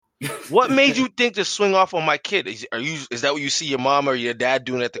What made you think to swing off on my kid? Is that what you see your mom or your dad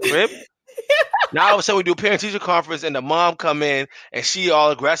doing at the crib? Now all of a sudden we do a parent teacher conference and the mom come in and she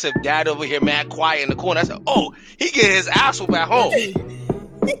all aggressive, dad over here mad quiet in the corner. I said, oh, he get his ass whooped at home.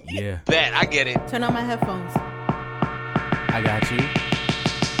 Yeah. Bet, I get it. Turn on my headphones. I got you.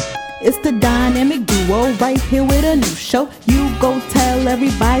 It's the dynamic duo right here with a new show. You go tell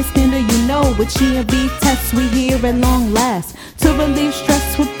every bystander you know. With G and V tests, we here at long last to relieve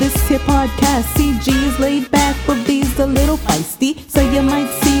stress with this hip podcast. CG is laid back, but V's a little feisty, so you might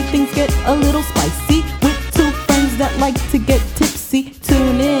see things get a little spicy. With two friends that like to get tipsy,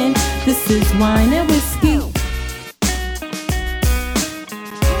 tune in. This is Wine and Whiskey.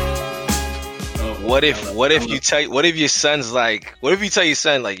 What if you tell your son's like, what if you tell your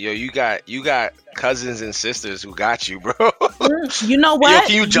son like, yo, you got cousins and sisters who got you, bro? You know what? Yo,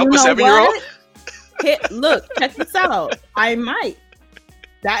 can you jump a 7-year-old? Look, check this out. I might.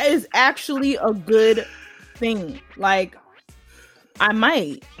 That is actually a good thing. Like, I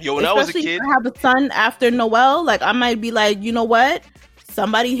might. Yo, when I was a kid, if I have a son after Noel. Like, I might be like, you know what?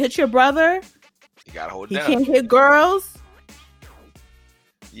 Somebody hit your brother. You gotta hold it he down. He can't hit girls.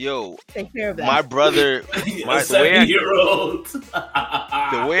 Yo, take care of that. My brother, the 7-year-old.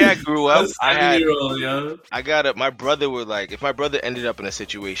 The way I grew up, I got my brother would like, if my brother ended up in a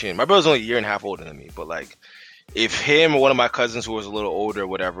situation, my brother's only a year and a half older than me, but like, if him or one of my cousins who was a little older, or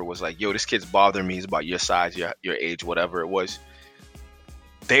whatever, was like, yo, this kid's bothering me, he's about your size, your age, whatever it was,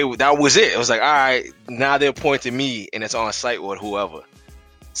 that was it. It was like, all right, now they're pointing me, and it's on site with whoever.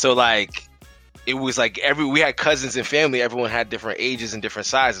 So like, it was like we had cousins and family. Everyone had different ages and different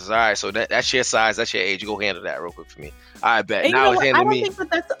sizes. All right, so that's your size, that's your age. You go handle that real quick for me. I bet. And now it's handling me. I don't think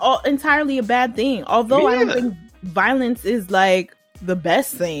that's entirely a bad thing. Although I don't think violence is like the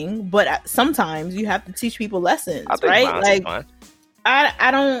best thing, but sometimes you have to teach people lessons, right? Like,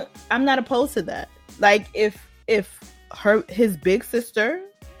 I'm not opposed to that. Like, if his big sister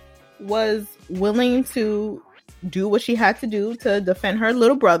was willing to do what she had to do to defend her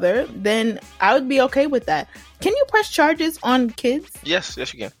little brother, then I would be okay with that. Can you press charges on kids? Yes, you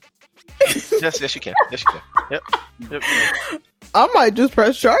can. yes, you can. Yes, you can. Yep. I might just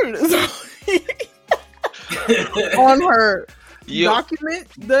press charges on her. Document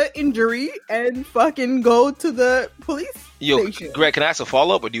the injury and fucking go to the police station. Greg, can I ask a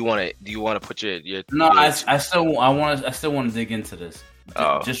follow up, or do you want to put your? No, I still want to dig into this.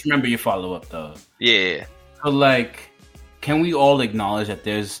 Just remember your follow up though. Yeah. So, like, can we all acknowledge that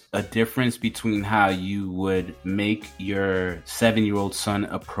there's a difference between how you would make your 7-year-old son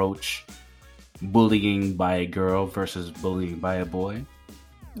approach bullying by a girl versus bullying by a boy?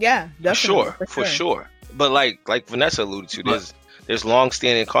 Yeah, definitely. For sure. But like Vanessa alluded to, there's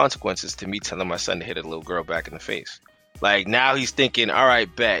long-standing consequences to me telling my son to hit a little girl back in the face. Like, now he's thinking, all right,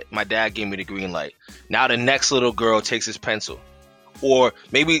 bet, my dad gave me the green light. Now the next little girl takes his pencil. Or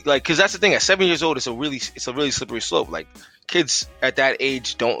maybe, like, because that's the thing, at 7 years old, it's a really slippery slope. Like, kids at that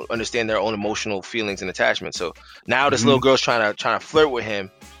age don't understand their own emotional feelings and attachments. So now this little girl's trying to flirt with him,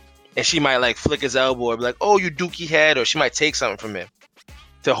 and she might like flick his elbow or be like, "Oh, you dookie head," or she might take something from him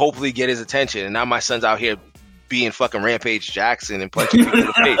to hopefully get his attention. And now my son's out here being fucking Rampage Jackson and punching people in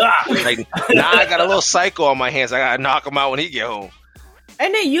the face. Like, now I got a little psycho on my hands. I gotta knock him out when he get home.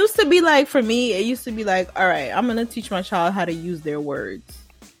 And it used to be like, for me, all right, I'm gonna teach my child how to use their words.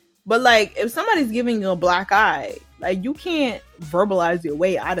 But like, if somebody's giving you a black eye, like, you can't verbalize your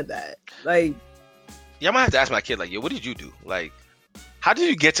way out of that. Like, yeah, I might have to ask my kid, like, yo, what did you do? Like, how did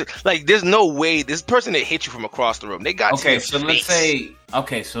you get to, like, there's no way this person that hit you from across the room, they got to your so face. Let's say,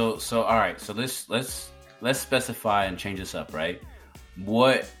 so all right, so let's specify and change this up, right?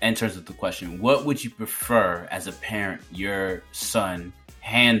 What, in terms of the question, what would you prefer as a parent your son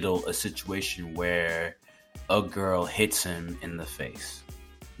handle a situation where a girl hits him in the face?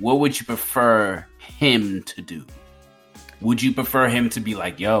 What would you prefer him to do? Would you prefer him to be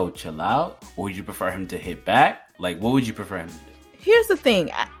like, yo, chill out? Or would you prefer him to hit back? Like, what would you prefer him to do? Here's the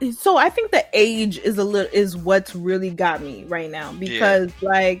thing. So I think the age is what's really got me right now. Because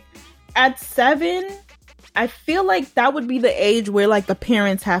like, at 7, I feel like that would be the age where like the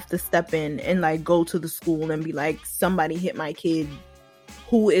parents have to step in and like go to the school and be like, somebody hit my kid.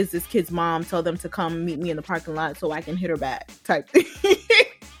 Who is this kid's mom? Tell them to come meet me in the parking lot so I can hit her back, type thing.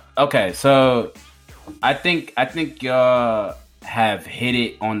 Okay, so I think y'all have hit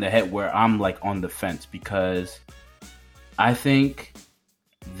it on the head where I'm like on the fence, because I think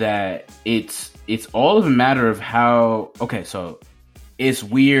that it's all of a matter of how. Okay, so it's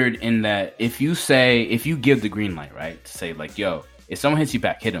weird in that if you give the green light, right, to say like, yo, if someone hits you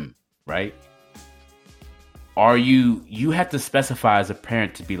back, hit him, right? you have to specify as a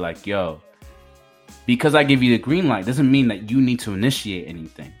parent to be like, yo, because I give you the green light doesn't mean that you need to initiate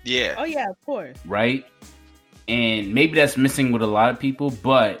anything. Yeah. Oh yeah, of course. Right? And maybe that's missing with a lot of people,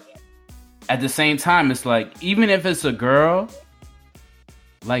 but at the same time, it's like, even if it's a girl,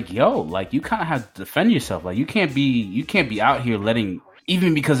 like, yo, like, you kind of have to defend yourself. Like, you can't be out here letting,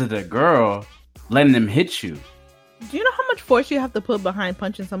 even because of the girl, letting them hit you. Do you know how much force you have to put behind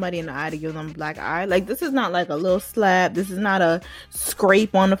punching somebody in the eye to give them a black eye? Like, this is not like a little slap. This is not a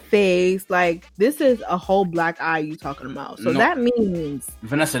scrape on the face. Like, this is a whole black eye you talking about. So that means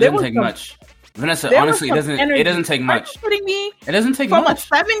Vanessa, it doesn't take much. Vanessa, honestly, it doesn't take much. Are you kidding me? It doesn't take from much.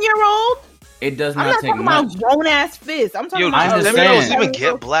 From a 7-year-old? It does not take much. I'm not talking about grown ass fists. I'm talking about 7-year-olds even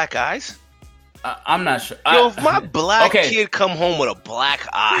get black eyes? I'm not sure. Yo, if my black kid come home with a black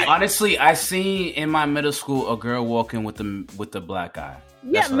eye. Honestly, I seen in my middle school a girl walking with the black eye.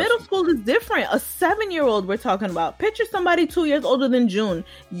 Yeah, middle school is different. A 7-year-old we're talking about. Picture somebody 2 years older than June.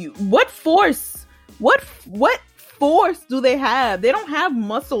 What force do they have? They don't have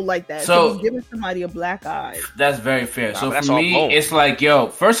muscle like that. So giving somebody a black eye. That's very fair. So for me, it's like, yo,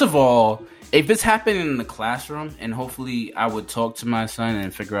 first of all, if it's happening in the classroom, and hopefully I would talk to my son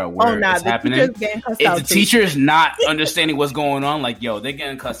and figure out where it's happening. If the teacher is not understanding what's going on, like, yo, they're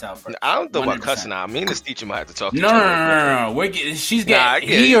getting cussed out first. I don't know about cussing out. Me and this teacher might have to talk to No.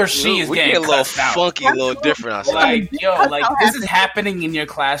 He or she is getting cussed out. Funky, a little different. Like, yo, like, this is happening in your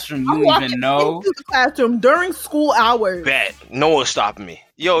classroom. You don't even know. Into the classroom during school hours. Bet. No one's stopping me.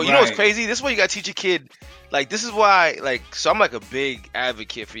 Yo, you know what's crazy? This is why you gotta teach your kid. Like, this is why, like, so I'm like a big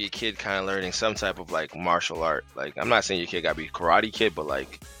advocate for your kid kind of learning some type of like martial art. Like, I'm not saying your kid gotta be a karate kid, but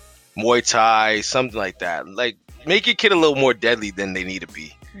like Muay Thai, something like that. Like, make your kid a little more deadly than they need to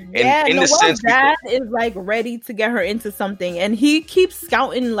be. Yeah, in the sense, dad is like ready to get her into something, and he keeps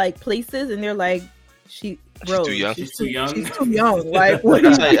scouting like places, and they're like, she's too young. She's too young. She's too young. Like,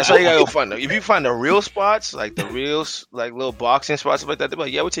 that's why you gotta go find them. If you find the real spots, like the real like little boxing spots, stuff like that, they're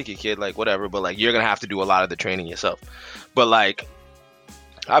like, yeah, we'll take your kid, like whatever. But like, you're gonna have to do a lot of the training yourself. But like,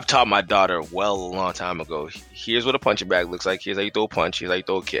 I've taught my daughter a long time ago. Here's what a punching bag looks like. Here's how you throw a punch. Here's how you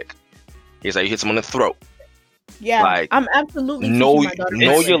throw a kick. Here's how you hit someone in the throat. Yeah, like, I'm absolutely know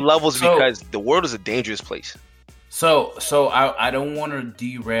your levels because the world is a dangerous place. So I don't want to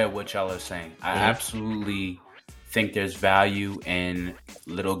derail what y'all are saying. I absolutely think there's value in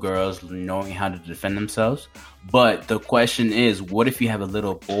little girls knowing how to defend themselves. But the question is, what if you have a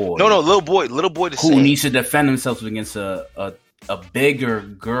little boy? No, little boy who needs to defend themselves against a bigger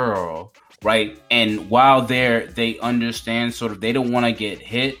girl, right? And while they understand sort of they don't want to get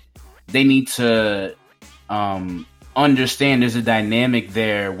hit, they need to understand there's a dynamic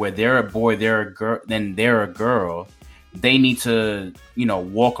there where they're a boy, they're a girl, then they're a girl. They need to,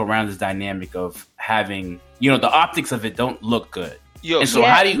 walk around this dynamic of having, the optics of it don't look good. And so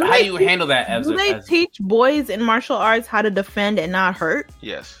how do you handle that? Do they teach boys in martial arts how to defend and not hurt?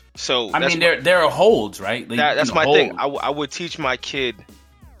 Yes. So I mean, there are holds, right? That's my thing. I would teach my kid.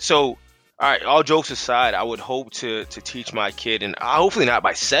 So, all right, all jokes aside, I would hope to teach my kid, and hopefully not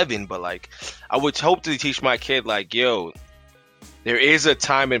by 7, but like I would hope to teach my kid, like, yo, there is a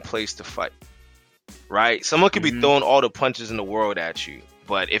time and place to fight, right? Someone could be throwing all the punches in the world at you,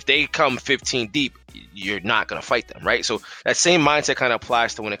 but if they come 15 deep, you're not gonna fight them, right? So that same mindset kind of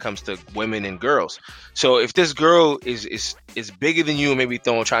applies to when it comes to women and girls. So if this girl is bigger than you and maybe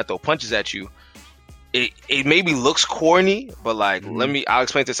trying to throw punches at you, it maybe looks corny, but like, I'll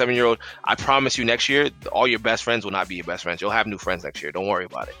explain to a 7-year-old. I promise you, next year, all your best friends will not be your best friends. You'll have new friends next year. Don't worry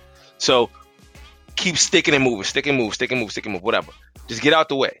about it. So keep sticking and moving, whatever. Just get out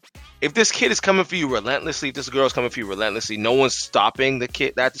the way. If this kid is coming for you relentlessly, if this girl is coming for you relentlessly, no one's stopping the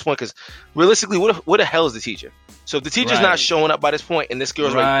kid at this point, because realistically, what the hell is the teacher? So if the teacher's not showing up by this point and this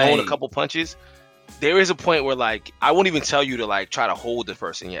girl's like throwing a couple punches, there is a point where like I won't even tell you to like try to hold the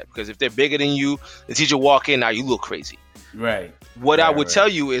person yet, because if they're bigger than you, the teacher walk in, now you look crazy. Right. What I would tell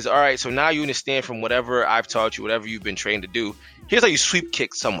you is, all right, so now you understand from whatever I've taught you, whatever you've been trained to do, here's how you sweep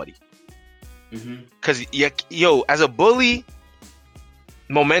kick somebody. Because as a bully,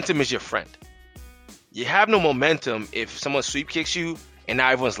 momentum is your friend. You have no momentum if someone sweep kicks you and now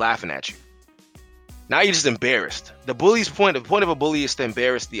everyone's laughing at you. Now you're just embarrassed. The point of a bully is to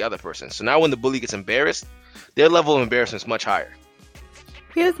embarrass the other person. So now when the bully gets embarrassed, their level of embarrassment is much higher.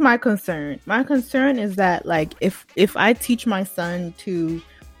 Here's my concern. My concern is that, like, if I teach my son to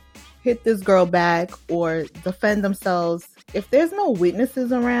hit this girl back or defend themselves, if there's no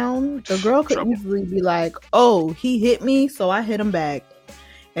witnesses around, the girl could easily be like, oh, he hit me, so I hit him back.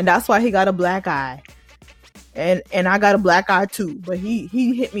 And that's why he got a black eye. And I got a black eye too, but he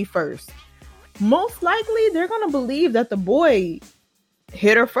hit me first. most likely they're gonna believe that the boy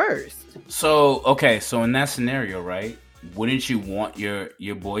hit her first. So in that scenario, right? Wouldn't you want your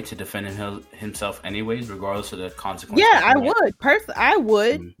boy to defend himself anyways, regardless of the consequences? Yeah, I would. I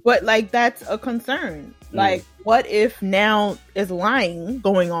would, but like that's a concern. Like, what if now is lying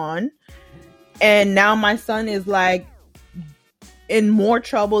going on, and now my son is like in more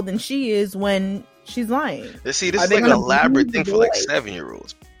trouble than she is when she's lying? See, this is like an elaborate thing for like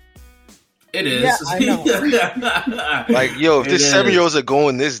 7-year-olds. It is. Yeah, I know. Like, yo, if this 7-year-olds are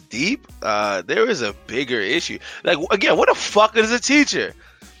going this deep, there is a bigger issue. Like, again, what the fuck is a teacher?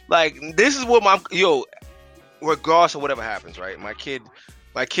 Like, this is what regardless of whatever happens, right? My kid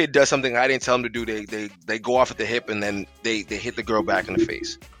does something I didn't tell him to do. They go off at the hip and then they hit the girl back in the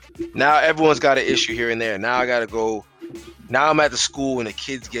face. Now everyone's got an issue here and there. Now I gotta go. Now I'm at the school and the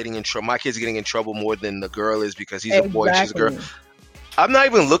kid's getting in trouble. My kid's getting in trouble more than the girl is because he's a boy and she's a girl. I'm not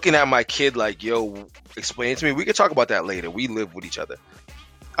even looking at my kid like, yo, explain it to me. We can talk about that later. We live with each other.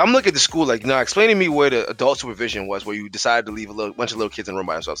 I'm looking at the school like, no, explain to me where the adult supervision was, where you decided to leave a bunch of little kids in a room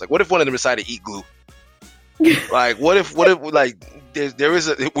by themselves. Like, what if one of them decided to eat glue? Like, what if like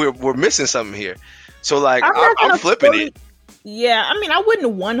we're missing something here? So like, I'm flipping it. Yeah, I mean, I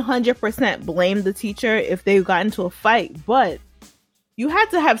wouldn't 100% blame the teacher if they got into a fight, but you had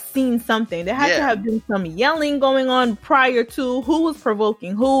to have seen something. There had to have been some yelling going on prior to who was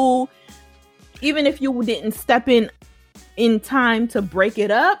provoking who. Even if you didn't step in time to break it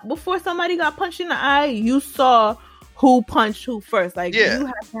up before somebody got punched in the eye, you saw who punched who first. Like, you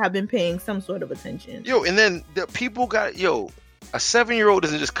have to have been paying some sort of attention. Yo, and then the people got, a 7-year-old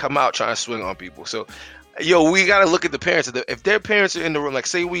doesn't just come out trying to swing on people. So, we got to look at the parents. If their parents are in the room, like,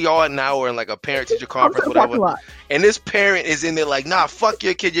 say we all now are in like a parent-teacher conference, whatever, and this parent is in there like, nah, fuck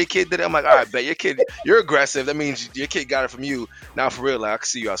your kid did it. I'm like, all right, bet your kid, you're aggressive. That means your kid got it from you. Now, for real, like, I can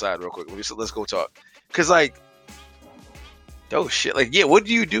see you outside real quick. Let's go talk. Because, like, oh, shit. Like, what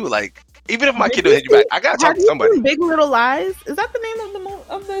do you do? Like, even if my kid don't hit you back, I got to talk to somebody. Big Little Lies? Is that the name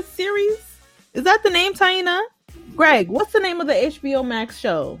of the series? Is that the name, Taina? Greg, what's the name of the HBO Max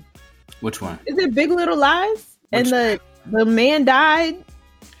show? Which one? Is it Big Little Lies? And the man died?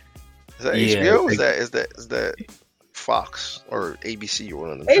 Is that HBO? Is that Fox or ABC or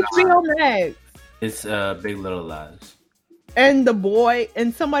one of them? HBO Max. It's Big Little Lies. And the boy,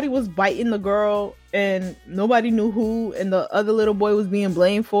 and somebody was biting the girl, and nobody knew who, and the other little boy was being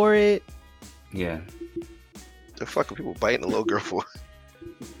blamed for it. Yeah. The fuck are people biting the little girl for?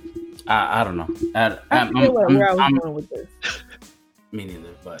 I don't know. I feel like where I was going with this. Me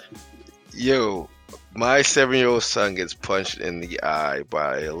neither, but... Yo, my 7-year-old son gets punched in the eye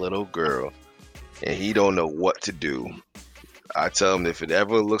by a little girl, and he don't know what to do. I tell him if it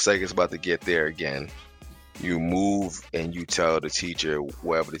ever looks like it's about to get there again, you move and you tell the teacher,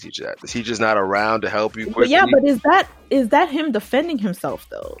 wherever the teacher's at. The teacher's not around to help you quickly. Yeah, but is that him defending himself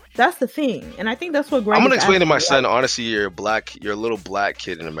though? That's the thing, and I think that's what Greg. I'm gonna explain to my son. Honestly, you're a little black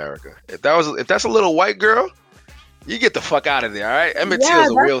kid in America. If that's a little white girl, you get the fuck out of there, all right? Emmett Till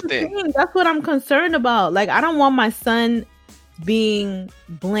is a real thing. That's what I'm concerned about. Like, I don't want my son being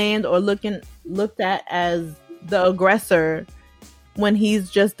bland or looked at as the aggressor when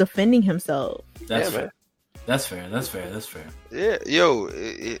he's just defending himself. That's fair. That's fair. Yeah,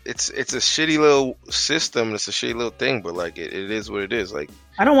 it's a shitty little system. It's a shitty little thing, but like it is what it is. Like,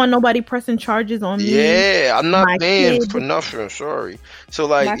 I don't want nobody pressing charges on me. Yeah, I'm not paying for nothing. I'm sorry. So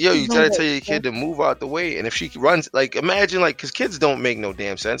like, you gotta tell your kid to move out the way. And if she runs, like, imagine like, because kids don't make no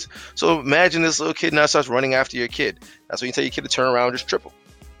damn sense. So imagine this little kid now starts running after your kid. That's when you tell your kid to turn around and just triple.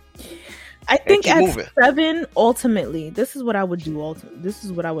 I think at 7, ultimately, this is what I would do. This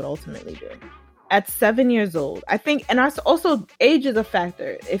is what I would ultimately do. At 7 years old, I think, and also age is a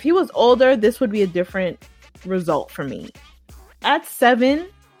factor. If he was older, this would be a different result for me. At 7,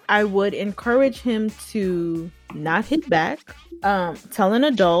 I would encourage him to not hit back, tell an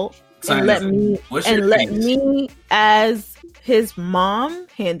adult, and let me as his mom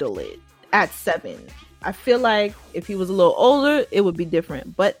handle it. At 7, I feel like if he was a little older, it would be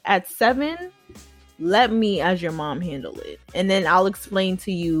different. But at 7, let me as your mom handle it, and then I'll explain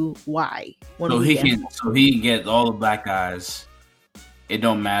to you why. So he gets all the black eyes. It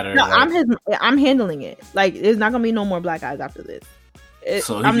don't matter. No, like, I'm handling it. Like, there's not gonna be no more black eyes after this.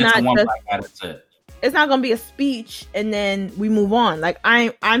 I'm not one black eye. That's it. It's not gonna be a speech and then we move on. Like,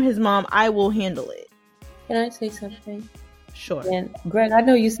 I'm his mom. I will handle it. Can I say something? Sure. And Greg, I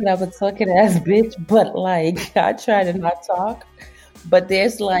know you said I was talking ass bitch, but like, I try to not talk. But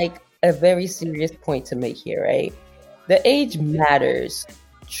there's like a very serious point to make here, right? The age matters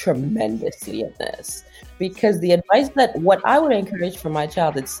tremendously in this. Because the advice that what I would encourage for my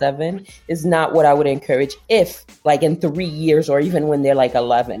child at 7 is not what I would encourage if, like, in 3 years or even when they're like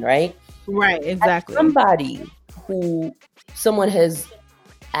 11, right? Right, exactly. As someone has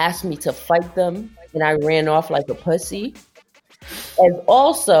asked me to fight them and I ran off like a pussy. And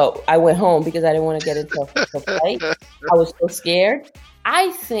also, I went home because I didn't want to get into a fight. I was so scared.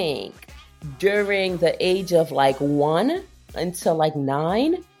 I think during the age of like 1 until like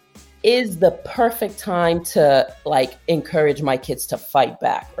 9 is the perfect time to like encourage my kids to fight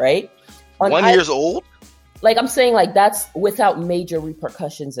back, right? 1 year old? Like I'm saying, like that's without major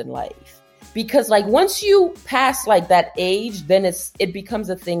repercussions in life. Because like once you pass like that age, then it becomes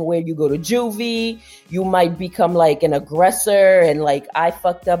a thing where you go to juvie, you might become like an aggressor, and like I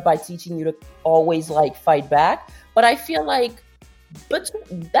fucked up by teaching you to always like fight back. But I feel like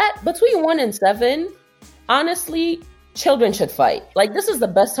between 1 and 7, honestly, children should fight. Like this is the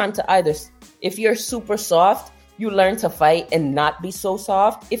best time to either, if you're super soft, you learn to fight and not be so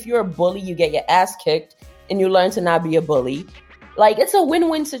soft. If you're a bully, you get your ass kicked and you learn to not be a bully. Like it's a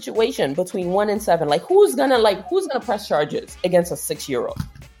win-win situation between 1 and 7. Like who's gonna press charges against a 6-year-old?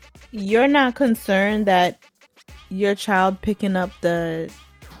 You're not concerned that your child picking up the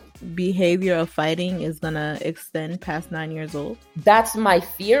behavior of fighting is gonna extend past 9 years old? That's my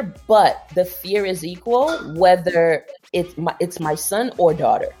fear, but the fear is equal whether it's my son or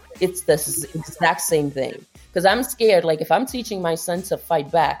daughter. It's the exact same thing. Because I'm scared, like if I'm teaching my son to fight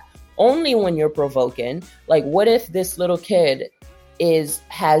back only when you're provoking, like what if this little kid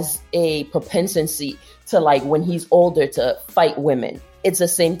has a propensity to like when he's older to fight women? It's the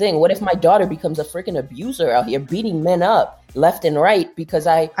same thing. What if my daughter becomes a freaking abuser out here beating men up left and right because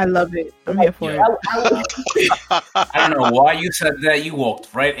I love it. I'm here for it. I don't know why you said that. You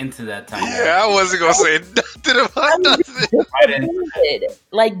walked right into that time. Yeah, I wasn't going to say nothing about nothing.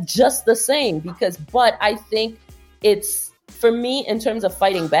 Like just the same but I think it's, for me, in terms of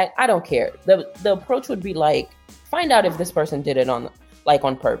fighting back, I don't care. The approach would be like, find out if this person did it on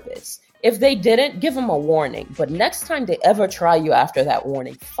purpose. If they didn't, give them a warning. But next time they ever try you after that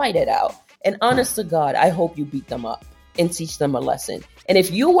warning, fight it out. And honest to God, I hope you beat them up and teach them a lesson. And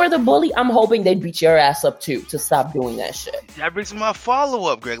if you were the bully, I'm hoping they'd beat your ass up too to stop doing that shit. That brings my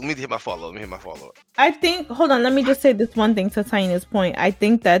follow-up, Greg. Let me hit my follow-up. I think, hold on, let me just say this one thing to Tina's point. I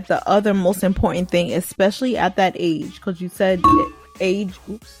think that the other most important thing, especially at that age, because you said age,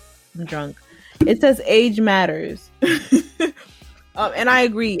 oops, I'm drunk. It says age matters. And I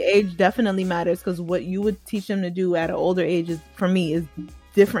agree, age definitely matters, because what you would teach them to do at an older age is, for me, is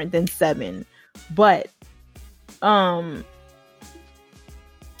different than 7. But,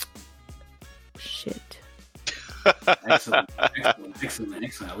 shit. Excellent.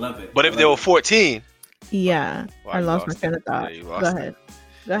 I love it. But if they were 14. Yeah, well, I lost my train of thought. Yeah,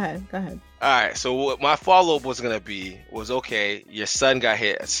 Go ahead. All right, so what my follow-up was going to be was, okay, your son got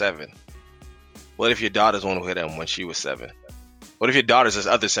hit at 7. What if your daughter's one who hit him when she was 7? What if your daughter's this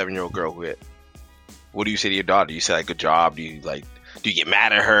other 7-year-old girl who hit? What do you say to your daughter? You say, like, good job? Do you get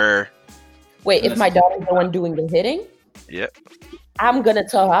mad at her? Wait, if my daughter's the one doing the hitting? Yep. I'm going to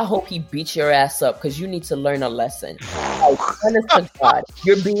tell her, I hope he beats your ass up because you need to learn a lesson. Like, honest to God,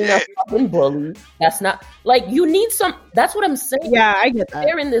 you're being a fucking bully. That's not, like, you need some, that's what I'm saying. Yeah, I get that.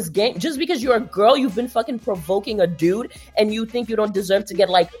 They're in this game. Just because you're a girl, you've been fucking provoking a dude and you think you don't deserve to get,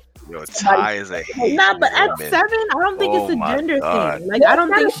 like, yo, Ty is a hate. Nah, but at 7, I don't think it's a gender thing. Like, I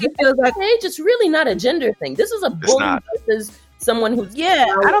don't think she feels like age. It's really not a gender thing. This is a bully versus someone who's I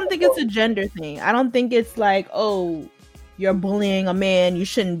don't think it's a gender thing. I don't think it's like, oh, you're bullying a man, you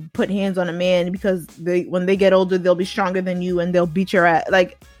shouldn't put hands on a man because when they get older they'll be stronger than you and they'll beat your ass.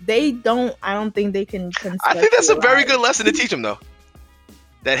 Like I don't think they can. I think that's a very good lesson to teach them, though.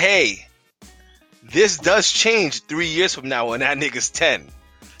 That, hey, this does change 3 years from now when that nigga's 10.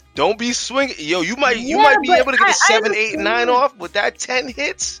 Don't be swinging. Yo, you might be able to get the 7, 8, 9 off, but that 10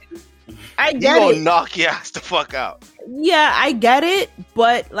 hits, I get he gonna knock your ass the fuck out. Yeah, I get it,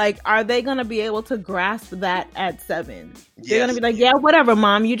 but like, are they gonna be able to grasp that at 7? They're gonna be like, yeah, whatever,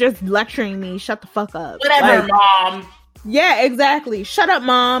 mom, you're just lecturing me. Shut the fuck up. Whatever, mom. Yeah, exactly. Shut up,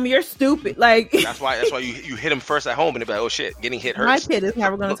 mom. You're stupid. Like that's why you hit him first at home and they're like, oh shit, getting hit hurts. My kid is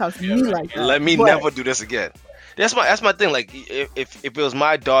never gonna talk to me like that. Let me never do this again. That's my thing. Like, if it was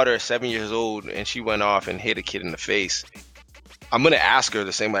my daughter, 7 years old, and she went off and hit a kid in the face, I'm gonna ask her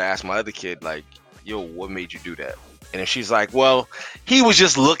the same way I asked my other kid, like, yo, what made you do that? And if she's like, well, he was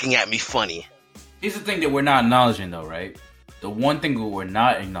just looking at me funny. Here's the thing that we're not acknowledging, though, right? The one thing that we're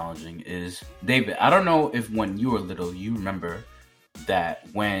not acknowledging is, David, I don't know if when you were little, you remember that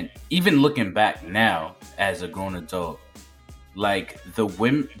when, even looking back now as a grown adult, like the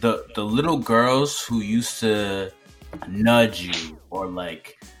women, the little girls who used to nudge you or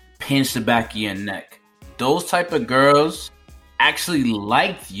like pinch the back of your neck, those type of girls actually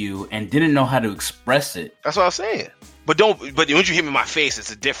liked you and didn't know how to express it. That's what I was saying. But once you hit me in my face,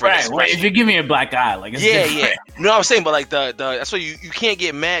 it's a different expression. Right. If you give me a black eye, like it's different. Yeah. You know what I'm saying? But like the that's why you can't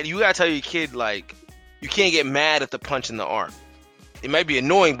get mad. You gotta tell your kid like you can't get mad at the punch in the arm. It might be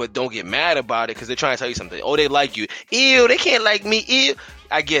annoying, but don't get mad about it because they're trying to tell you something. Oh, they like you. Ew, they can't like me. Ew.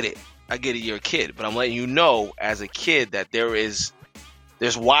 I get it. You're a kid, but I'm letting you know as a kid that there's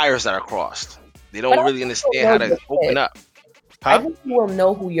wires that are crossed. They don't really understand how to open up. I think you will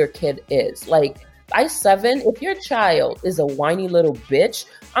know who your kid is. Like, by 7, if your child is a whiny little bitch,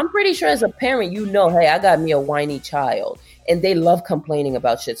 I'm pretty sure as a parent, you know, hey, I got me a whiny child. And they love complaining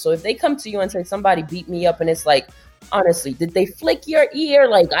about shit. So if they come to you and say, somebody beat me up, and it's like, honestly, did they flick your ear?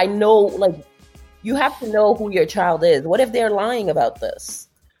 Like, I know, like, you have to know who your child is. What if they're lying about this?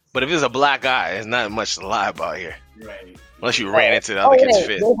 But if it's a black eye, there's not much to lie about here. Right. Unless you ran into the other kid's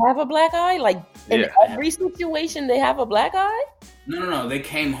fist. They have a black eye? Like, in every situation, they have a black eye? No. They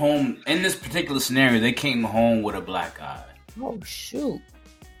came home, in this particular scenario, they came home with a black eye. Oh, shoot.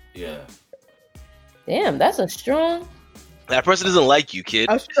 Yeah. Damn, that's a strong... That person doesn't like you, kid.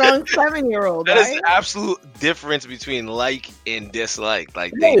 A strong 7-year-old, That right? is the absolute difference between like and dislike.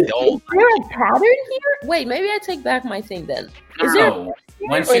 Like, they don't... Is there a pattern here? Wait, maybe I take back my thing then. No.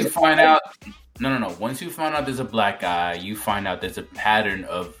 Once you find out... No. Once you find out there's a black guy, you find out there's a pattern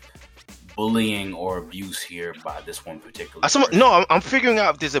of bullying or abuse here by this one particular person. No, I'm figuring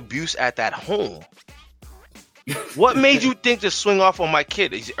out if there's abuse at that home. What made you think to swing off on my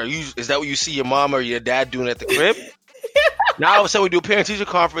kid? Is that what you see your mom or your dad doing at the crib? Now all of a sudden we do a parent-teacher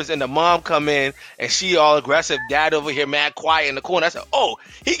conference and the mom come in and she all aggressive, dad over here mad quiet in the corner. I said, oh,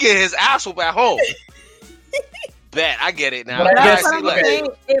 he get his ass whooped at home. Bet, I get it now. That's what I'm saying.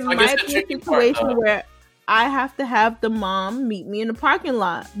 It might be a situation where I have to have the mom meet me in the parking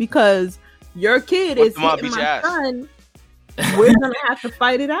lot because your kid is hitting my son. We're gonna have to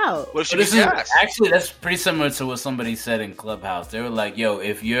fight it out. Actually, that's pretty similar to what somebody said in Clubhouse. They were like, "Yo,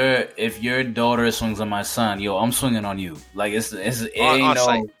 if your daughter swings on my son, yo, I'm swinging on you." Like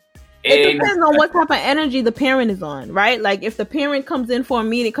it depends on what type of energy the parent is on, right? Like if the parent comes in for a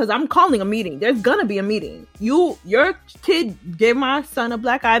meeting, because I'm calling a meeting, there's gonna be a meeting. Your kid gave my son a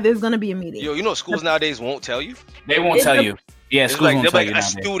black eye. There's gonna be a meeting. Yo, you know schools nowadays won't tell you. They won't tell you. Yeah, schools won't tell you. A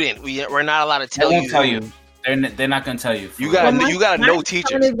student, we're not allowed to tell you. They won't tell you. They're not gonna tell you. You gotta know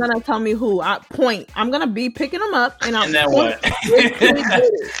teachers. Is gonna tell me who. I'm gonna be picking them up, and then what?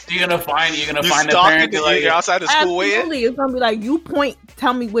 You're gonna find the parent. You're outside the school waiting. It's gonna be like, you point,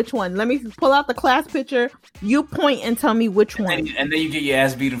 tell me which one. Let me pull out the class picture. You point and tell me which one. And then you get your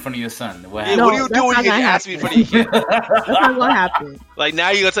ass beat in front of your son. What do you do when you get your ass beat in front of your kid? That's not gonna happen. Like now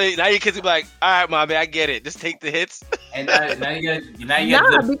your kids will be like, all right, mommy, I get it. Just take the hits. And now you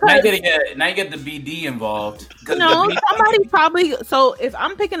get the BD involved. No, somebody probably. So if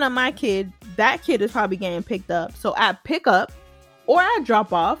I'm picking up my kid, that kid is probably getting picked up. So at pickup or at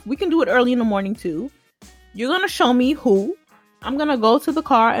drop off, we can do it early in the morning too. You're gonna show me who. I'm gonna go to the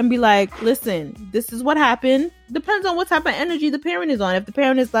car and be like, listen, this is what happened. Depends on what type of energy the parent is on. If the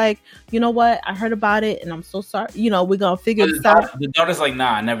parent is like, you know what, I heard about it and I'm so sorry, we're gonna figure this out. The daughter's like,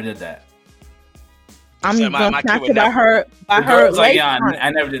 nah, I never did that. I'm gonna snatch it by her like, yeah, I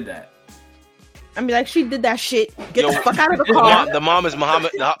never did that. I mean, like, she did that shit. Get the fuck out of the car. The mom is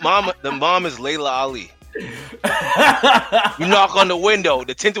Muhammad. The mom is Layla Ali. You knock on the window.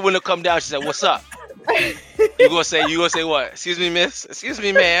 The tinted window come down. She said, "What's up?" You gonna say what? Excuse me, miss. Excuse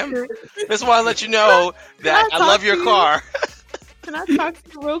me, ma'am. Just want to let you know that I love your car. Can I talk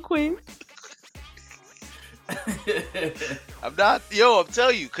to you real quick? I'm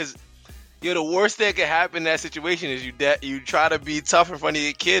telling you, because the worst that could happen in that situation is you try to be tough in front of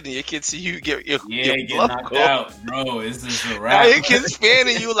your kid, and your kid see you get knocked out, bro. It's just a wrap. Now your kid's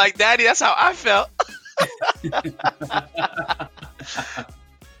fanning you like, Daddy, that's how I felt.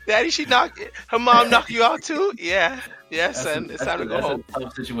 Daddy, her mom knocked you out too? Yeah. Yes, and it's time to go home. That's a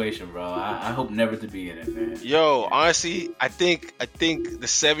tough situation, bro. I hope never to be in it, man. Yo, honestly, I think the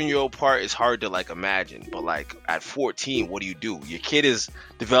 7-year-old part is hard to like imagine, but like at 14, what do? Your kid is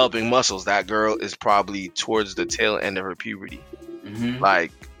developing muscles. That girl is probably towards the tail end of her puberty. Mm-hmm.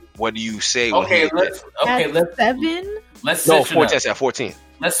 Like, what do you say? Let's 7. Let's no 14. At 14.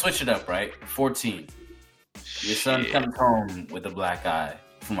 Let's switch it up, right? 14. Your son comes home with a black eye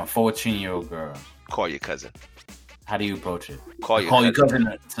from a 14-year-old girl. Call your cousin. How do you approach it? Call your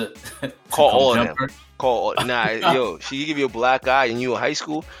cousin to call all of them. She give you a black eye and you in high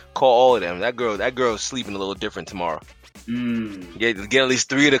school. Call all of them. That girl's sleeping a little different tomorrow. Get at least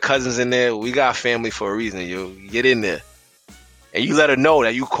 3 of the cousins in there. We got family for a reason, yo. Get in there. And you let her know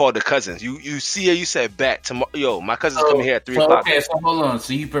that you called the cousins. You see her, you said, "Bet tomorrow, yo, my cousin's coming here at 3 o'clock." Okay, so hold on.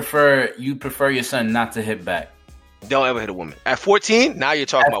 So you prefer your son not to hit back? Don't ever hit a woman. At 14, now you're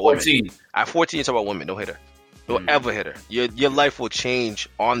talking about women. At 14, you're talking about women. Don't hit her. Don't ever hit her. Your life will change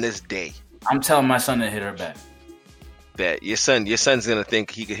on this day. I'm telling my son to hit her back. That your son's gonna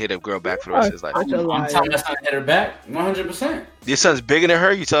think he could hit a girl back for the rest of his life. I'm telling my son to hit her back 100%. Your son's bigger than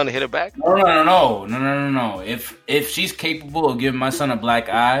her. You telling him to hit her back? No. If she's capable of giving my son a black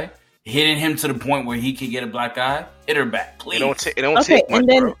eye, hitting him to the point where he can get a black eye, hit her back, please. It don't take much,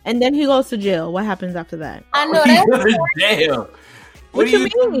 bro. And then he goes to jail. What happens after that? I know he goes to jail. What do you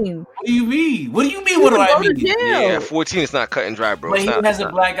mean? What do you mean? What do you mean? What do I mean? Yeah, 14 is not cut and dry, bro. But he has a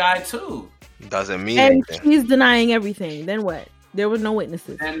black eye too. Doesn't mean and anything. He's denying everything. Then what? There were no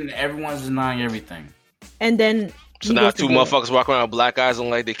witnesses. And everyone's denying everything. And then so now 2 motherfuckers walking around with black eyes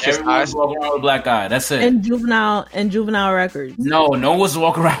and like they kiss eyes. Walking around with black eye. That's it. And juvenile records. No one's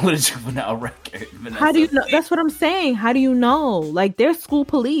walking around with a juvenile record. How do you know? That's what I'm saying. How do you know? Like, there's school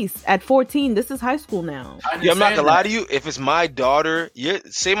police at 14. This is high school now. Yeah, I'm not gonna lie to you. If it's my daughter,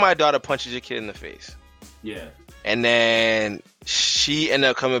 say my daughter punches your kid in the face. Yeah. And then she ended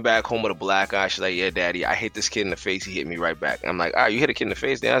up coming back home with a black eye. She's like, "Yeah, daddy, I hit this kid in the face. He hit me right back." And I'm like, "All right, you hit a kid in the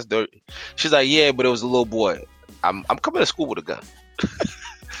face? Then that's dirty." She's like, "Yeah, but it was a little boy. I'm coming to school with a gun."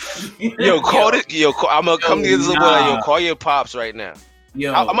 I'm gonna come to this little boy. Like, call your pops right now.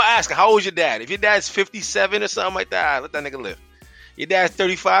 I'm gonna ask her, how old's your dad? If your dad's 57 or something like that, let that nigga live. Your dad's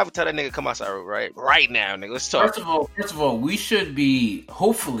 35, tell that nigga come outside right now, nigga. Let's talk. First of all, we should be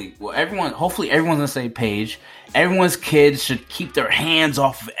hopefully everyone's on the same page. Everyone's kids should keep their hands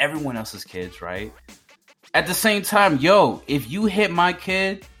off of everyone else's kids, right? At the same time, if you hit my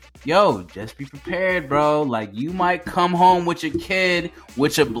kid, just be prepared, bro. Like, you might come home with your kid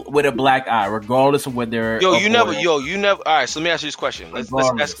with a black eye, regardless of whether you never. All right, so let me ask you this question. Let's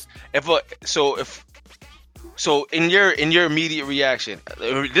ask So in your immediate reaction,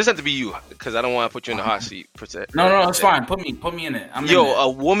 this doesn't have to be you because I don't want to put you in the hot seat. No, it's fine. Put me in it. A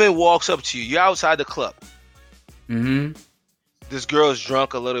woman walks up to you. You're outside the club. Mm-hmm. This girl's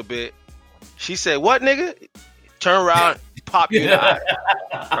drunk a little bit. She said, "What, nigga?" Turn around, pop you in the eye.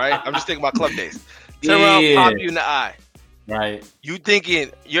 Right? I'm just thinking about club days. Turn around, pop you in the eye. Right. You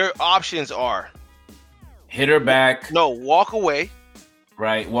thinking your options are hit her back. No, walk away.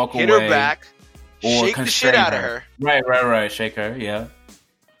 Right. Walk away. Hit her back. Or shake the shit out of her. Right. Shake her, yeah.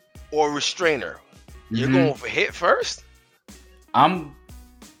 Or restrain her. You're going for hit first?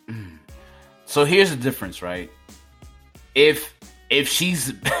 So here's the difference, right? If she's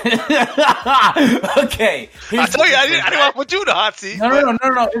okay, I told you I didn't want to put you in the hot seat. No,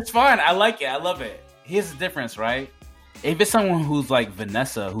 it's fine. I like it. I love it. Here's the difference, right? If it's someone who's like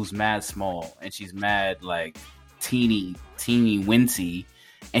Vanessa, who's mad small and she's mad like teeny wincy,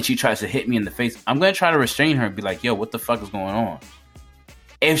 and she tries to hit me in the face, I'm gonna try to restrain her and be like, "Yo, what the fuck is going on?"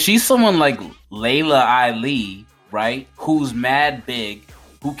 If she's someone like Layla Ali, right, who's mad big,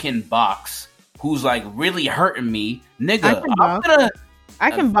 who can box, who's like really hurting me, nigga,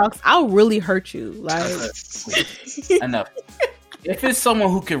 I can box. I'll really hurt you. Like, enough. If it's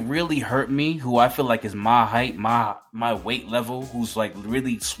someone who can really hurt me, who I feel like is my height, my weight level, who's like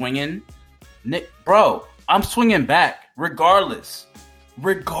really swinging, bro, I'm swinging back regardless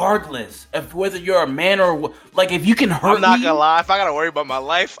of whether you're a man or like, if you can hurt me. I'm not gonna lie, if I gotta worry about my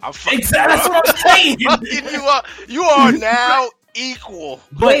life, I'm fucking exactly. That's what I'm saying. You are now equal.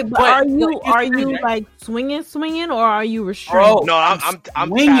 But are you like swinging, or are you restraining? Bro, no, I'm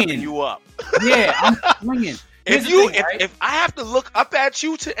tapping you up. Yeah, I'm swinging. If I have to look up at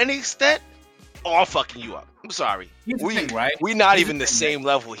you to any extent, I'm fucking you up. I'm sorry. We're not even the same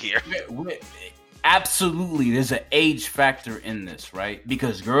level here. Absolutely, there's an age factor in this, right?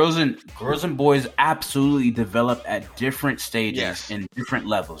 Because girls and boys absolutely develop at different stages and different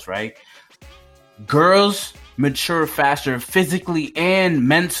levels, right? Girls mature faster physically and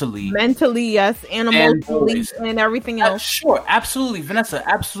mentally. Mentally, yes, and emotionally, and everything else. Sure, absolutely, Vanessa,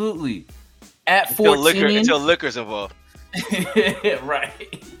 absolutely. At 14, until liquor's involved.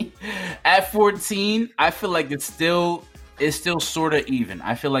 Right. At 14, I feel like it's still sort of even.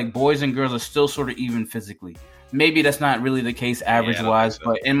 I feel like boys and girls are still sort of even physically. Maybe that's not really the case average-wise,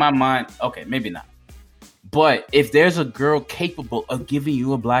 but in my mind, okay, maybe not. But if there's a girl capable of giving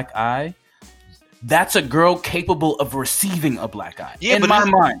you a black eye, that's a girl capable of receiving a black eye. Yeah, in my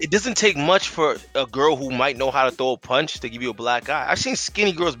mind. It doesn't take much for a girl who might know how to throw a punch to give you a black eye. I've seen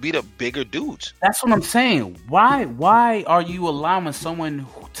skinny girls beat up bigger dudes. That's what I'm saying. Why are you allowing someone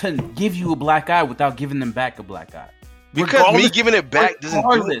to give you a black eye without giving them back a black eye? Because me giving it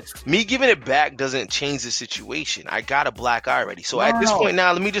back doesn't change the situation. I got a black eye already. So at this point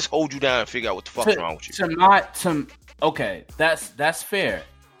now, let me just hold you down and figure out what the fuck's wrong with you. Okay, that's fair.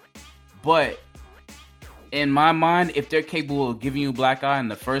 But in my mind, if they're capable of giving you a black eye in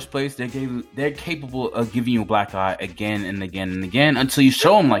the first place, they're capable of giving you a black eye again and again and again until you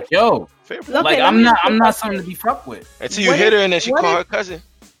show them, like, yo, like I'm not something to be fucked with. Until you hit her and then she call her cousin.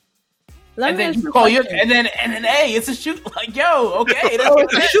 And then you call your and then hey, it's a shoot. Like, yo, okay, it's a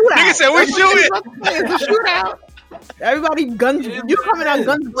shootout. Nigga said we shooting. It's a shootout. Everybody guns. You coming out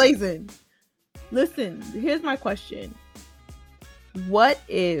guns blazing. Listen, here's my question. What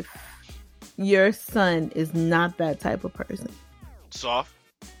if your son is not that type of person? Soft.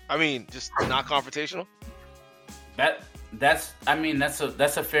 I mean, just not confrontational. That's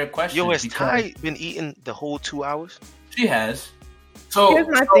a fair question. Yo, has Ty been eating the whole 2 hours? She has. So here's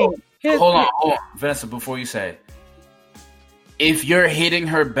my thing. Hold on, Vanessa. Before you say, if you're hitting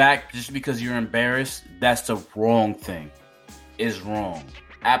her back just because you're embarrassed, that's the wrong thing. It's wrong.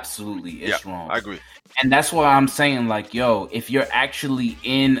 Absolutely, it's wrong. I agree. And that's why I'm saying, like, yo, if you're actually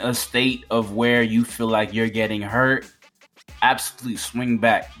in a state of where you feel like you're getting hurt, absolutely swing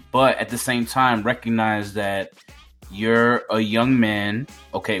back. But at the same time, recognize that you're a young man.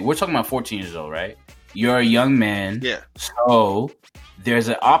 Okay, we're talking about 14 years old, right? You're a young man. Yeah. So there's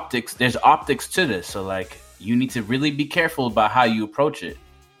optics to this. So, like, you need to really be careful about how you approach it.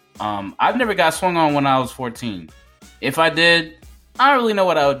 I've never got swung on when I was 14. If I did, I don't really know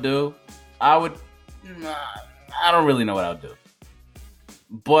what I would do. I don't really know what I would do.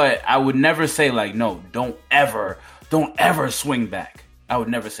 But I would never say, like, no, don't ever swing back. I would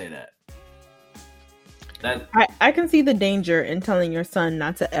never say that. I can see the danger in telling your son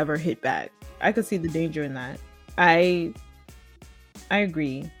not to ever hit back. I could see the danger in that. I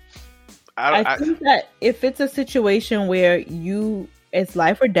agree. I think that if it's a situation where it's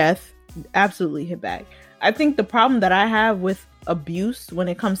life or death, absolutely hit back. I think the problem that I have with abuse when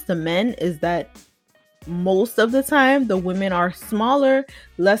it comes to men is that most of the time the women are smaller,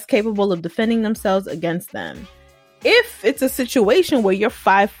 less capable of defending themselves against them. If it's a situation where you're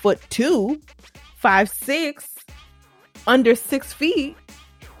 5'2", 5'6", under 6 feet,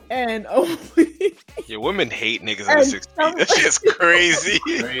 and yeah, women hate niggas under 6 feet. That's just crazy.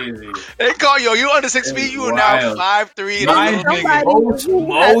 They call you under 6 feet. You are now 5'3".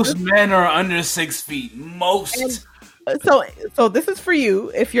 Most men are under 6 feet. Most. So this is for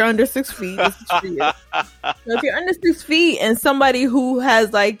you. If you're under 6 feet, this is for you. So if you're under 6 feet and somebody who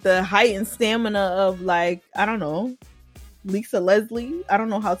has like the height and stamina of, like, I don't know, Lisa Leslie. I don't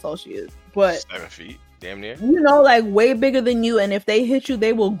know how tall she is, but 7 feet. Damn near. You know, like way bigger than you, and if they hit you,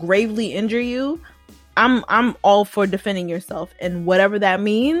 they will gravely injure you. I'm all for defending yourself, and whatever that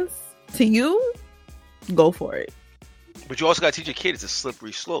means to you, go for it. But you also gotta teach your kid it's a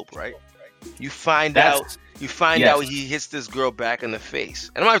slippery slope, right? You find out he hits this girl back in the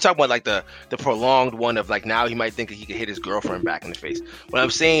face. And I'm not talking about like the prolonged one of like now he might think that he could hit his girlfriend back in the face. What I'm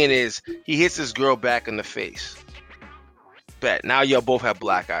saying is he hits this girl back in the face. Bet. Now y'all both have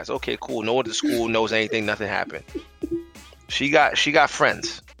black eyes. Okay, cool. No one at the school knows anything. Nothing happened. She got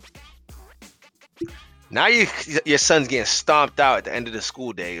friends. Now your son's getting stomped out at the end of the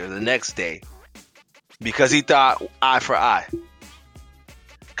school day or the next day because he thought eye for eye.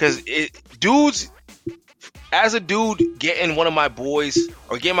 Because dudes, as a dude, getting one of my boys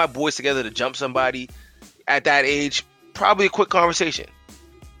or getting my boys together to jump somebody at that age, probably a quick conversation.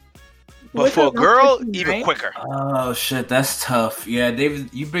 But for a girl, even quicker. Oh, shit, that's tough. Yeah,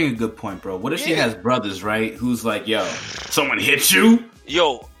 David, you bring a good point, bro. What if she has brothers, right? Who's like, yo, someone hit you?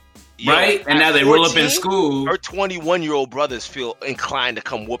 Yo. Right? And now they 14, roll up in school. Her 21-year-old brothers feel inclined to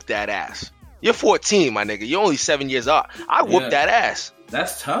come whoop that ass. You're 14, my nigga. You're only 7 years old. I whoop that ass.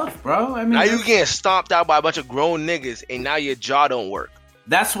 That's tough, bro. I mean, now you getting stomped out by a bunch of grown niggas, and now your jaw don't work.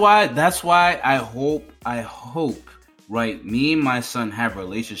 That's why I hope, right, me and my son have a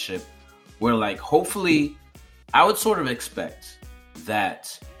relationship where, like, hopefully, I would sort of expect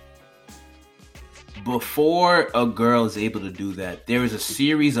that before a girl is able to do that, there is a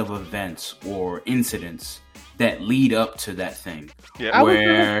series of events or incidents that lead up to that thing. Yeah.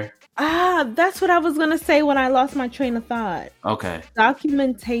 Where... that's what I was going to say when I lost my train of thought. Okay.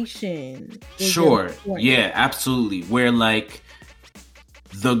 Documentation. Sure. Important. Yeah, absolutely. Where, like,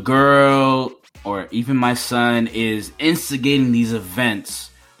 the girl or even my son is instigating these events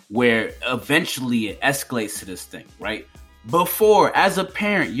where eventually it escalates to this thing, right? Before, as a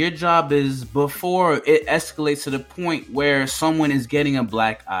parent, your job is before it escalates to the point where someone is getting a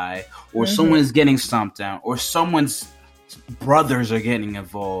black eye or someone is getting stomped down or someone's brothers are getting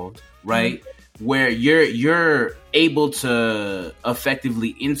involved, right? where you're able to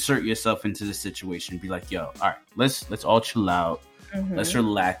effectively insert yourself into the situation. Be like, yo, all right, let's all chill out. Mm-hmm. Let's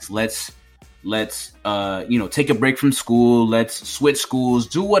relax. Let's take a break from school. Let's switch schools.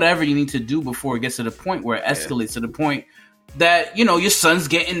 Do whatever you need to do before it gets to the point where it escalates to the point that, your son's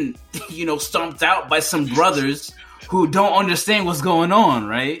getting, stomped out by some brothers who don't understand what's going on,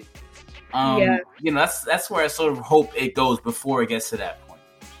 right? That's where I sort of hope it goes before it gets to that point.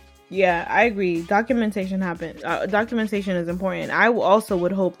 Yeah, I agree. Documentation is important. I also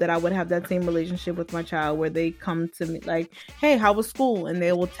would hope that I would have that same relationship with my child where they come to me like, hey, how was school? And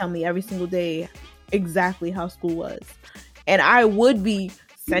they will tell me every single day exactly how school was. And I would be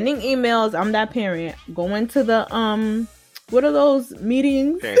sending emails. I'm that parent going to the, what are those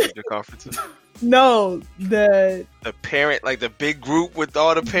meetings? Parent-teacher conferences. No, the parent, like the big group with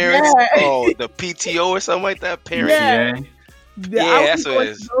all the parents. Yeah. Oh, the PTO or something like that. Parent. Yeah. Yeah, that's what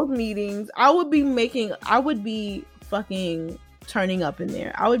it is. Those meetings, I would be fucking turning up in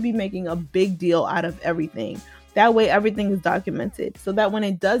there. I would be making a big deal out of everything. That way everything is documented. So that when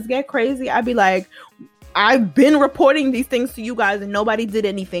it does get crazy, I'd be like, I've been reporting these things to you guys and nobody did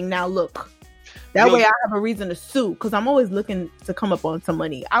anything. Now look. That way I have a reason to sue, because I'm always looking to come up on some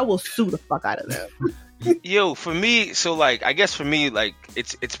money. I will sue the fuck out of them. For me, so like, I guess for me, like,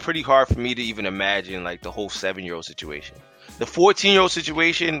 it's pretty hard for me to even imagine like the whole 7-year-old situation. The 14-year-old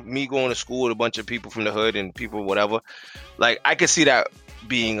situation, me going to school with a bunch of people from the hood and people, whatever, like, I could see that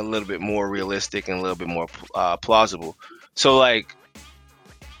being a little bit more realistic and a little bit more plausible. So, like,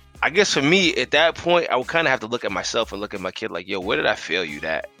 I guess for me, at that point, I would kind of have to look at myself and look at my kid like, yo, where did I fail you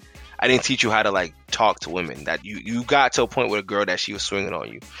that I didn't teach you how to, like, talk to women, that you got to a point with a girl that she was swinging on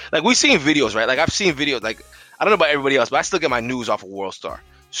you? Like, we've seen videos, right? Like, I've seen videos, like, I don't know about everybody else, but I still get my news off of World Star.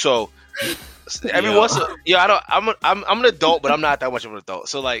 So every once in I'm an adult, but I'm not that much of an adult.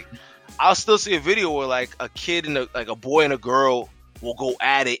 So like, I'll still see a video where like a kid and a boy and a girl will go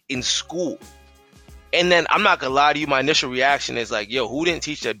at it in school, and then I'm not gonna lie to you, my initial reaction is like, yo, who didn't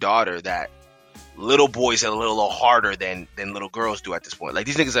teach their daughter that little boys are a little harder than little girls do at this point? Like,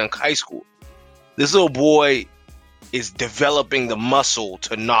 these niggas are in high school. This little boy is developing the muscle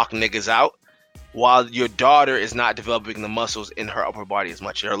to knock niggas out, while your daughter is not developing the muscles in her upper body as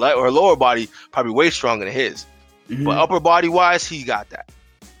much. Her lower body probably way stronger than his. Mm-hmm. But upper body wise, he got that.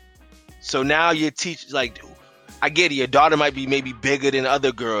 So now you teach, like, I get it, your daughter might be maybe bigger than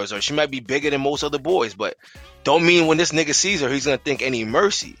other girls, or she might be bigger than most other boys, but don't mean when this nigga sees her, he's going to think any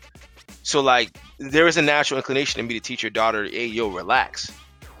mercy. So, like, there is a natural inclination in me to teach your daughter, hey, yo, relax.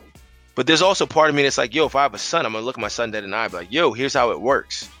 But there's also part of me that's like, yo, if I have a son, I'm going to look at my son dead in the eye and be like, yo, here's how it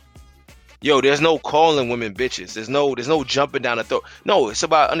works. Yo, there's no calling women bitches. There's no jumping down the throat. No, it's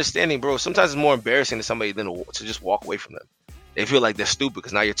about understanding, bro. Sometimes it's more embarrassing to somebody than to just walk away from them. They feel like they're stupid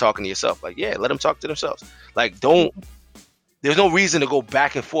because now you're talking to yourself. Like, yeah, let them talk to themselves. Like, there's no reason to go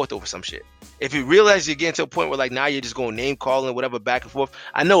back and forth over some shit. If you realize you're getting to a point where like now you're just going name calling, whatever, back and forth.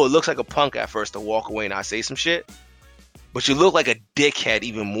 I know it looks like a punk at first to walk away and not say some shit, but you look like a dickhead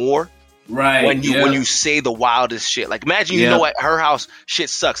even more. Right. When you say the wildest shit. Like, imagine you know what, her house shit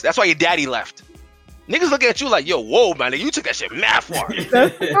sucks. That's why your daddy left. Niggas looking at you like, yo, whoa, man, you took that shit mad far.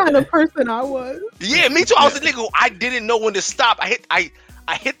 That's the kind of person I was. Yeah, me too. I was the nigga. I didn't know when to stop. I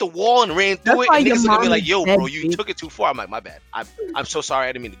hit the wall and ran through it. And niggas look at me like, yo, bro, you took it too far. I'm like, my bad. I'm so sorry.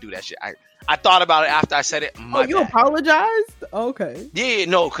 I didn't mean to do that shit. I thought about it after I said it. You apologized? Okay. Yeah,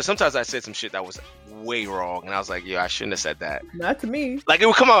 no, because sometimes I said some shit that was way wrong, and I was like, yeah, I shouldn't have said that. Not to me. Like, it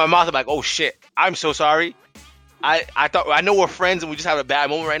would come out of my mouth. I'm like, oh shit, I'm so sorry. I thought, I know we're friends and we just have a bad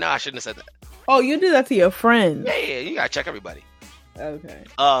moment right now. I shouldn't have said that. Oh, you did that to your friends? Yeah, you gotta check everybody. Okay.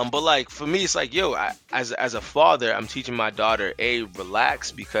 But like for me, it's like, yo, as a father, I'm teaching my daughter,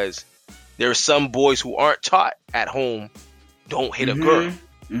 relax, because there are some boys who aren't taught at home, don't hit a girl.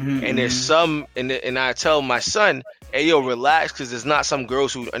 And there's some, and I tell my son, hey, yo, relax, because there's not some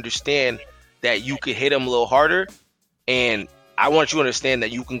girls who understand that you could hit them a little harder, and I want you to understand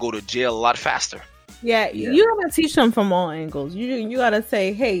that you can go to jail a lot faster. Yeah, you gotta teach them from all angles. You gotta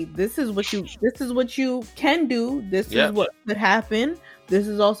say, hey, this is what you can do. This is what could happen. This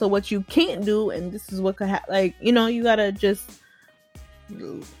is also what you can't do, and this is what could happen. Like, you gotta just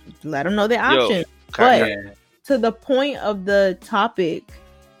let them know their options. But to the point of the topic,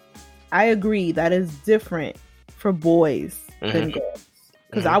 I agree that is different for boys than girls.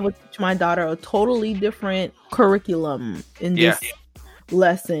 Because I would teach my daughter a totally different curriculum in this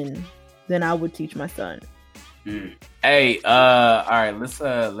lesson than I would teach my son. Hey, all right, let's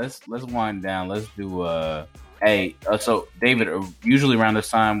wind down. Let's do so David, usually around this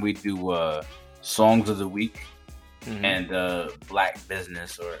time we do songs of the week. and Black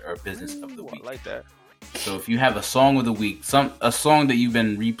Business or Business of the Week. I like that. So if you have a song of the week, a song that you've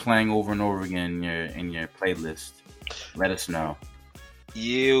been replaying over and over again in your playlist, let us know.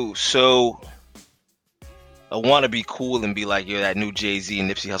 So I want to be cool and be like, that new Jay-Z and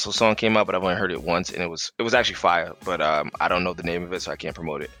Nipsey Hussle song came out, but I've only heard it once, and it was actually fire, but I don't know the name of it, so I can't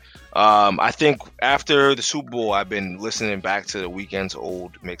promote it. I think after the Super Bowl, I've been listening back to the Weeknd's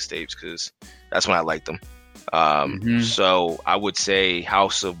old mixtapes because that's when I liked them. So I would say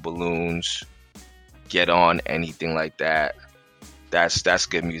House of Balloons, Get On, anything like that. That's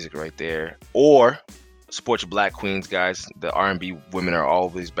good music right there. Or support your Black queens, guys. The R&B women are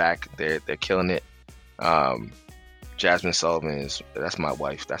always back. They're killing it. Jasmine Sullivan that's my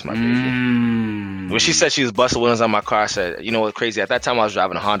wife. That's my baby. When she said she was busting windows on my car, I said, you know what, crazy. At that time, I was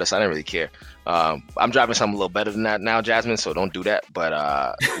driving a Honda, so I didn't really care. I'm driving something a little better than that now, Jasmine. So don't do that. But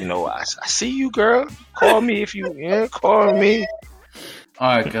I see you, girl. Call me if you call me.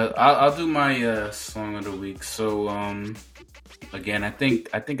 All right, guys. I'll do my song of the week. So again, I think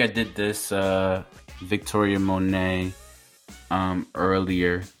I did this Victoria Monet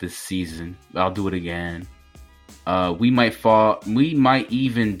earlier this season. I'll do it again. We might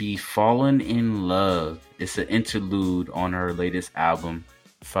even be falling in love. It's an interlude on her latest album,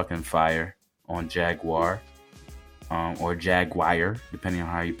 Fucking Fire, on Jaguar, or Jaguar, depending on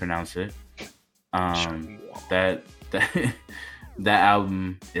how you pronounce it. That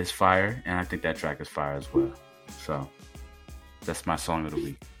album is fire, and I think that track is fire as well. So that's my song of the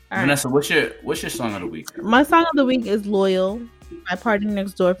week. All Vanessa, right. What's your song of the week? My song of the week is "Loyal" by Party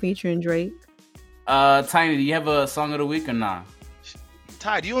Next Door featuring Drake. Tiny, do you have a song of the week or not?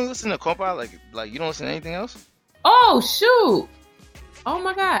 Ty, do you only listen to compa? Like you don't listen to anything else? Oh shoot! Oh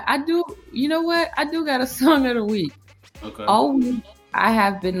my god, I do. You know what? I do got a song of the week. Okay. All week I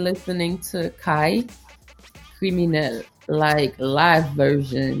have been listening to Kai Criminel, like live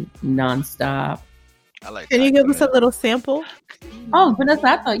version, nonstop. I like. Can you give us a little sample? Oh, Vanessa,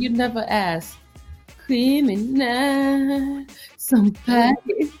 I thought you'd never ask. Criminel, some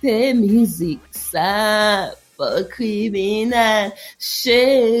paquets de musique, ça pour criminel,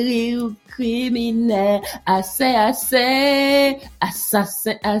 chérie ou criminel, assez, assassin,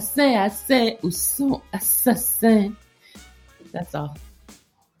 ou son assassin. That's all.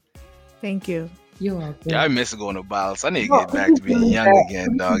 Thank you. You're welcome. Yeah, I miss going to bottles. I need to get back to being young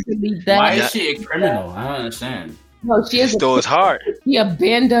again, dog. Why is she a criminal? I don't understand. No, she stole his heart. He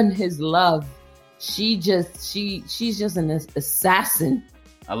abandoned his love. She's just an assassin.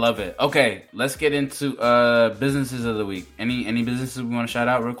 I love it. Okay, let's get into businesses of the week. Any businesses we want to shout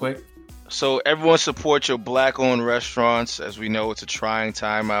out real quick? So everyone support your Black-owned restaurants. As we know, it's a trying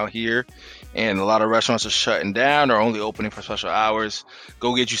time out here, and a lot of restaurants are shutting down or only opening for special hours.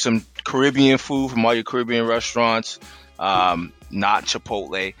 Go get you some Caribbean food from all your Caribbean restaurants, not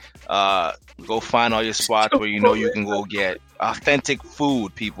Chipotle. Go find all your spots where you know you can go get authentic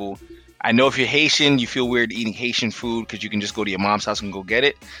food, people. I know if you're Haitian, you feel weird eating Haitian food because you can just go to your mom's house and go get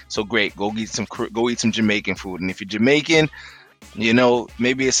it. So great, go eat some Jamaican food. And if you're Jamaican,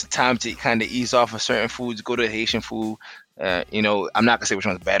 maybe it's time to kind of ease off of certain foods. Go to Haitian food. I'm not gonna say which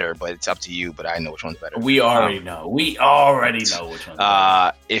one's better, but it's up to you. But I know which one's better. We already know. We already know which one's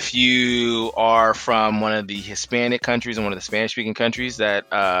better. If you are from one of the Hispanic countries and one of the Spanish-speaking countries that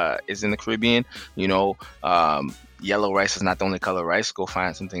is in the Caribbean, yellow rice is not the only color rice. Go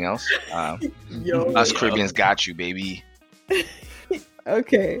find something else. Us Caribbeans got you, baby.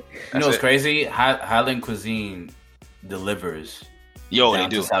 Okay. You know what's crazy? Highland cuisine delivers. Yo, they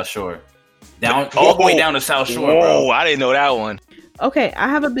do. To South Shore. All the way down to South Shore, bro. I didn't know that one. Okay, I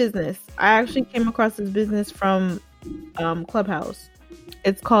have a business. I actually came across this business from Clubhouse.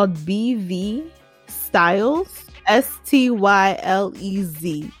 It's called BV Styles. STYLEZ.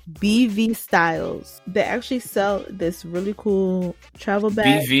 BV Styles. They actually sell this really cool travel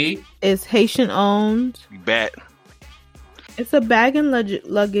bag. BV? It's Haitian owned. You bet. It's a bag and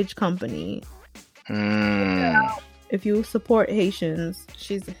luggage company. If you support Haitians,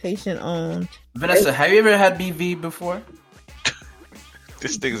 she's Haitian owned. Vanessa, have you ever had BV before?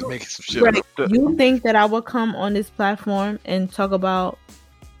 This nigga's making some shit Right. up. You think that I would come on this platform and talk about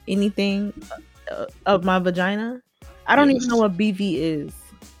anything of my vagina? I don't even know what BV is.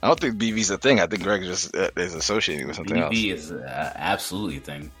 I don't think BV's a thing. I think Greg just is associating with something else. BV is absolutely a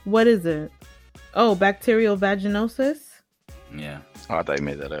thing. What is it? Oh, bacterial vaginosis? Yeah. Oh, I thought you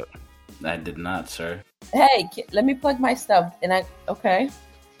made that up. I did not, sir. Hey, let me plug my stuff.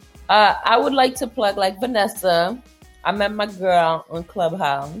 I would like to plug, like Vanessa. I met my girl on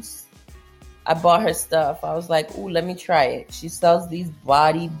Clubhouse. I bought her stuff. I was like, ooh, let me try it. She sells these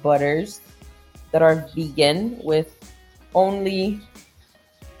body butters. that are vegan with only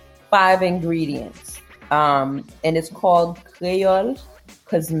 5 ingredients. And it's called Creole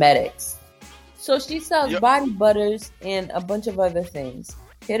Cosmetics. So she sells body butters and a bunch of other things.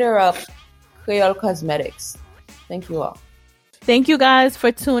 Hit her up, Creole Cosmetics. Thank you all. Thank you guys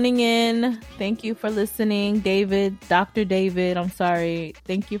for tuning in. Thank you for listening. David, Dr. David, I'm sorry.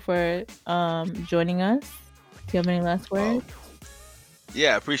 Thank you for joining us. Do you have any last words?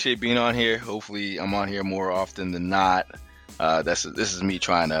 Yeah, I appreciate being on here. Hopefully I'm on here more often than not. This is me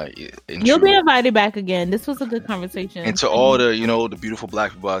trying to You'll be invited back again. This was a good conversation. And to all the, the beautiful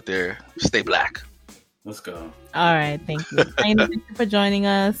black people out there, stay black. Let's go. All right, thank you. Thank you for joining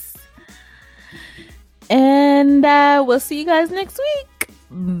us. And we'll see you guys next week.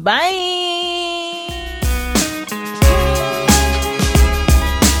 Bye.